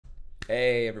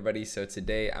Hey everybody, so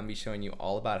today I'm going to be showing you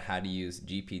all about how to use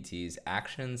GPT's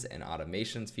Actions and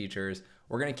Automations features.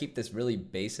 We're going to keep this really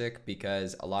basic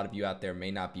because a lot of you out there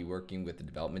may not be working with the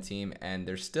development team, and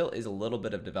there still is a little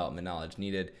bit of development knowledge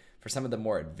needed for some of the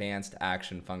more advanced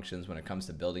action functions when it comes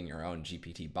to building your own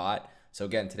GPT bot. So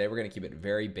again, today we're going to keep it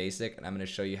very basic, and I'm going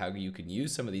to show you how you can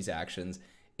use some of these actions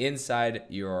inside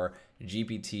your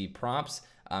GPT prompts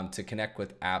to connect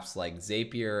with apps like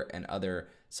Zapier and other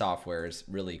softwares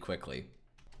really quickly.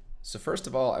 So first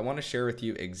of all, I want to share with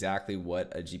you exactly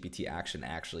what a GPT action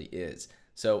actually is.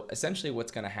 So essentially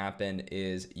what's going to happen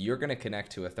is you're going to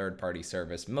connect to a third-party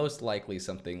service, most likely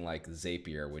something like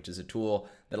Zapier, which is a tool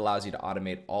that allows you to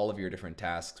automate all of your different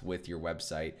tasks with your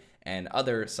website and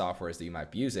other softwares that you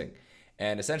might be using.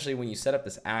 And essentially when you set up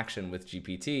this action with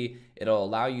GPT, it'll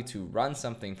allow you to run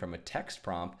something from a text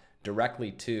prompt directly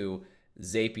to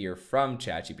Zapier from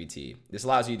ChatGPT. This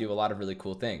allows you to do a lot of really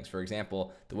cool things. For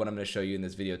example, the one I'm going to show you in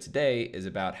this video today is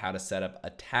about how to set up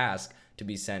a task to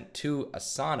be sent to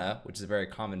Asana, which is a very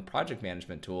common project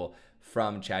management tool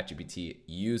from ChatGPT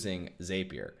using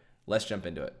Zapier. Let's jump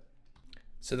into it.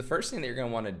 So the first thing that you're going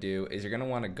to want to do is you're going to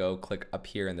want to go click up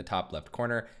here in the top left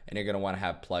corner, and you're going to want to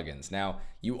have plugins. Now,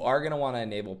 you are going to want to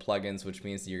enable plugins, which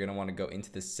means that you're going to want to go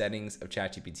into the settings of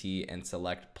ChatGPT and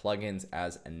select plugins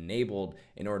as enabled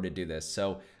in order to do this.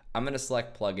 So I'm going to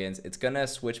select plugins. It's going to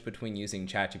switch between using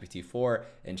ChatGPT 4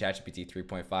 and ChatGPT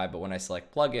 3.5, but when I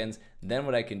select plugins, then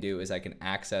what I can do is I can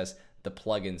access the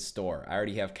plugin store. I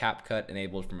already have CapCut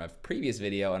enabled from a previous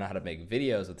video on how to make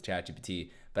videos with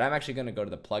ChatGPT, but I'm actually going to go to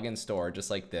the plugin store just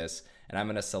like this, and I'm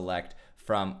going to select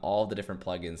from all the different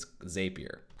plugins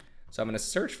Zapier. So I'm going to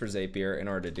search for Zapier in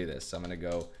order to do this. So I'm going to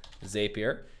go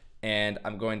Zapier, and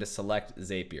I'm going to select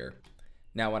Zapier.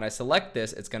 Now when I select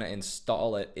this, it's going to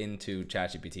install it into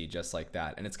ChatGPT just like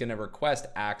that, and it's going to request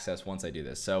access once I do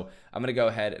this. So I'm going to go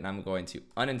ahead and I'm going to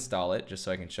uninstall it just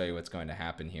so I can show you what's going to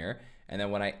happen here. And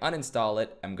then when I uninstall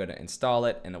it, I'm going to install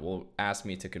it, and it will ask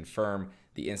me to confirm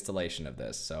the installation of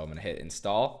this. So I'm going to hit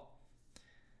install,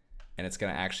 and it's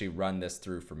going to actually run this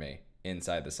through for me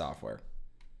inside the software.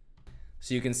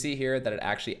 So you can see here that it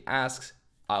actually asks,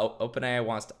 OpenAI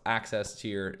wants access to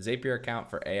your Zapier account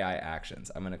for AI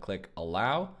actions. I'm going to click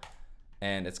allow,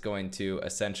 and it's going to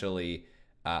essentially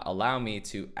allow me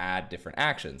to add different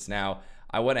actions. Now,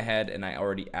 I went ahead and I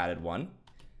already added one,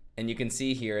 and you can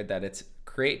see here that it's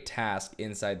create task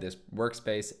inside this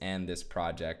workspace and this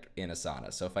project in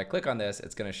Asana. So if I click on this,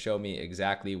 it's going to show me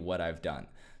exactly what I've done.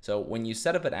 So when you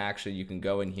set up an action, you can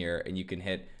go in here and you can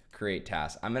hit create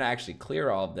task. I'm going to actually clear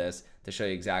all of this to show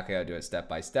you exactly how to do it step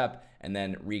by step, and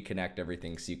then reconnect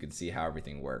everything so you can see how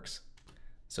everything works.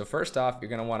 So first off, you're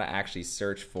going to want to actually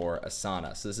search for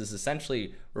Asana. So this is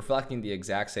essentially reflecting the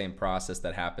exact same process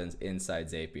that happens inside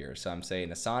Zapier. So I'm saying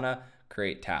Asana,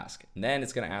 create task, and then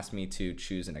it's going to ask me to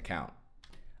choose an account.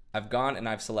 I've gone and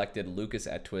I've selected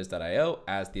Lucas@twiz.io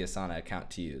as the Asana account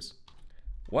to use.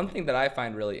 One thing that I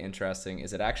find really interesting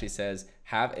is it actually says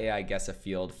have AI guess a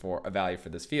field for a value for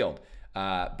this field,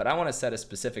 but I want to set a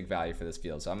specific value for this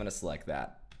field, so I'm going to select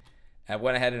that. I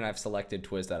went ahead and I've selected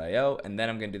Twiz.io, and then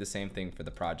I'm going to do the same thing for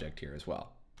the project here as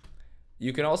well.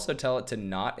 You can also tell it to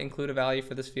not include a value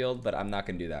for this field, but I'm not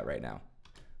going to do that right now.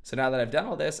 So now that I've done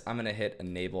all this, I'm going to hit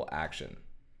enable action.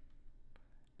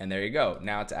 And there you go.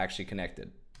 Now it's actually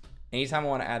connected. Anytime I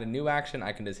want to add a new action,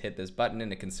 I can just hit this button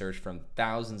and it can search from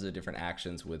thousands of different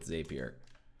actions with Zapier.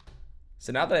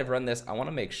 So now that I've run this, I want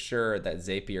to make sure that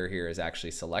Zapier here is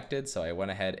actually selected. So I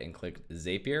went ahead and clicked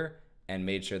Zapier and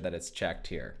made sure that it's checked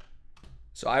here.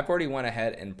 So I've already went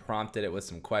ahead and prompted it with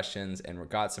some questions and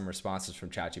got some responses from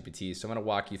ChatGPT. So I'm going to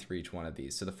walk you through each one of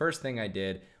these. So the first thing I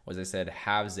did was I said,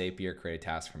 have Zapier create a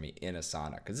task for me in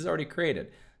Asana, because it's already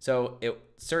created. So it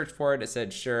searched for it. It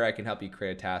said, sure, I can help you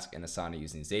create a task in Asana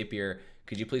using Zapier.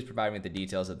 Could you please provide me with the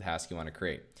details of the task you want to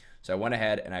create? So I went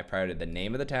ahead and I provided the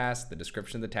name of the task, the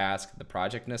description of the task, the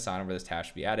project in Asana where this task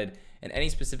should be added, and any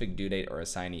specific due date or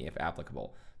assignee if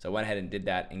applicable. So I went ahead and did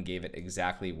that and gave it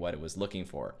exactly what it was looking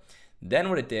for. Then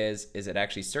what it does is it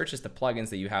actually searches the plugins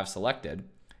that you have selected,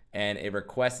 and it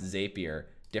requests Zapier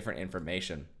different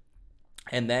information.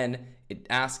 And then it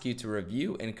asks you to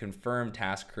review and confirm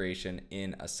task creation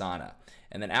in Asana.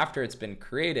 And then after it's been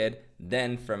created,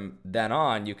 then from then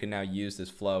on, you can now use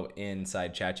this flow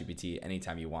inside ChatGPT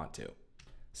anytime you want to.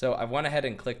 So I've went ahead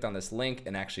and clicked on this link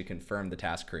and actually confirmed the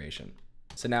task creation.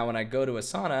 So now when I go to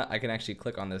Asana, I can actually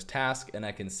click on this task and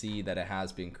I can see that it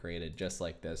has been created just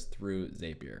like this through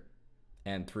Zapier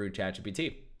and through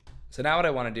ChatGPT. So now what I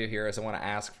want to do here is I want to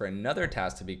ask for another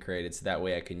task to be created so that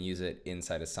way I can use it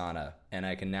inside Asana, and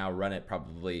I can now run it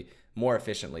probably more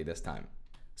efficiently this time.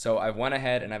 So I've went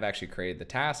ahead and I've actually created the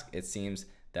task. It seems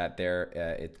that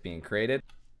it's being created.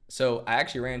 So I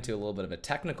actually ran into a little bit of a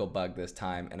technical bug this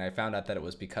time, and I found out that it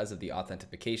was because of the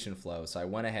authentication flow. So I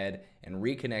went ahead and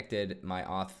reconnected my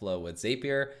auth flow with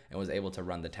Zapier and was able to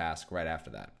run the task right after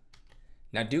that.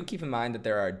 Now do keep in mind that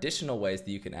there are additional ways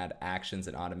that you can add actions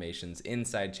and automations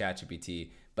inside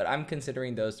ChatGPT, but I'm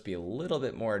considering those to be a little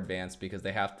bit more advanced because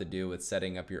they have to do with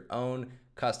setting up your own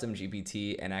custom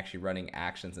GPT and actually running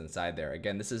actions inside there.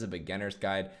 Again, this is a beginner's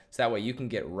guide, so that way you can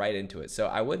get right into it. So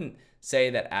I wouldn't say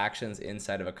that actions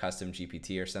inside of a custom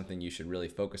GPT are something you should really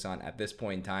focus on at this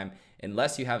point in time,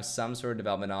 unless you have some sort of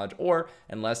development knowledge, or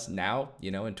unless now,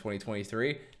 in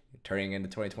 2023, turning into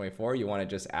 2024, you want to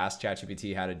just ask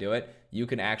ChatGPT how to do it. You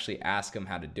can actually ask them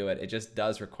how to do it. It just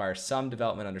does require some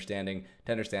development understanding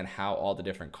to understand how all the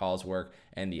different calls work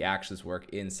and the actions work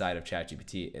inside of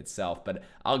ChatGPT itself. But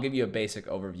I'll give you a basic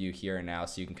overview here and now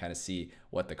so you can kind of see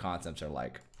what the concepts are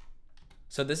like.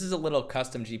 So this is a little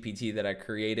custom GPT that I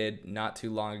created not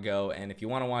too long ago, and if you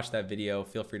want to watch that video,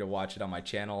 feel free to watch it on my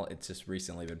channel. It's just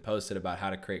recently been posted about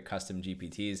how to create custom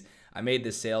GPTs. I made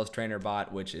this sales trainer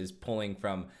bot, which is pulling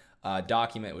from a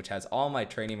document which has all my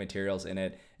training materials in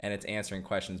it, and it's answering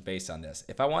questions based on this.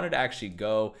 If I wanted to actually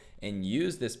go and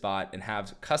use this bot and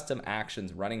have custom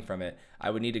actions running from it,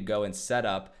 I would need to go and set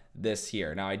up this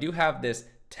here. Now I do have this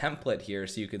template here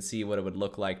so you can see what it would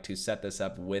look like to set this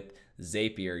up with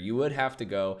Zapier. You would have to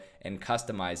go and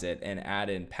customize it and add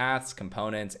in paths,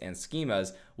 components, and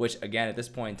schemas, which again, at this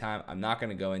point in time, I'm not going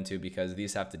to go into because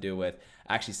these have to do with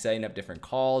actually setting up different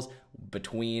calls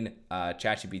between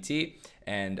ChatGPT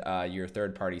and your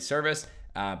third-party service.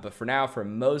 But for now, for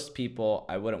most people,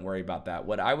 I wouldn't worry about that.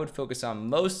 What I would focus on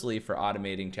mostly for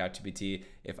automating ChatGPT,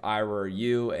 if I were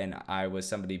you and I was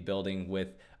somebody building with,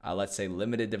 let's say,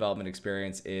 limited development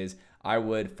experience, is I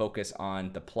would focus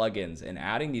on the plugins and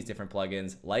adding these different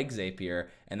plugins like Zapier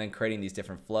and then creating these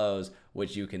different flows,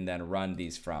 which you can then run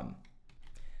these from.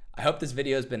 I hope this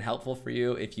video has been helpful for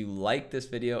you. If you like this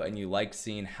video and you like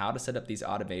seeing how to set up these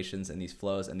automations and these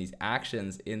flows and these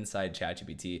actions inside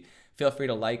ChatGPT, feel free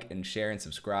to like and share and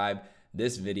subscribe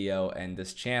this video and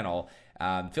this channel.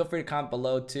 Feel free to comment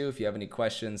below too if you have any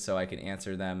questions so I can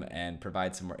answer them and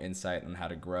provide some more insight on how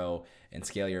to grow and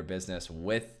scale your business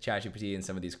with ChatGPT and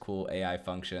some of these cool AI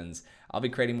functions. I'll be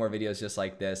creating more videos just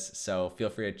like this, so feel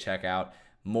free to check out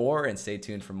more and stay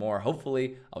tuned for more.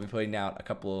 Hopefully, I'll be putting out a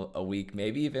couple a week,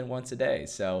 maybe even once a day.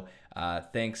 So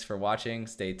thanks for watching,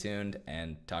 stay tuned,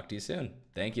 and talk to you soon.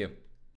 Thank you.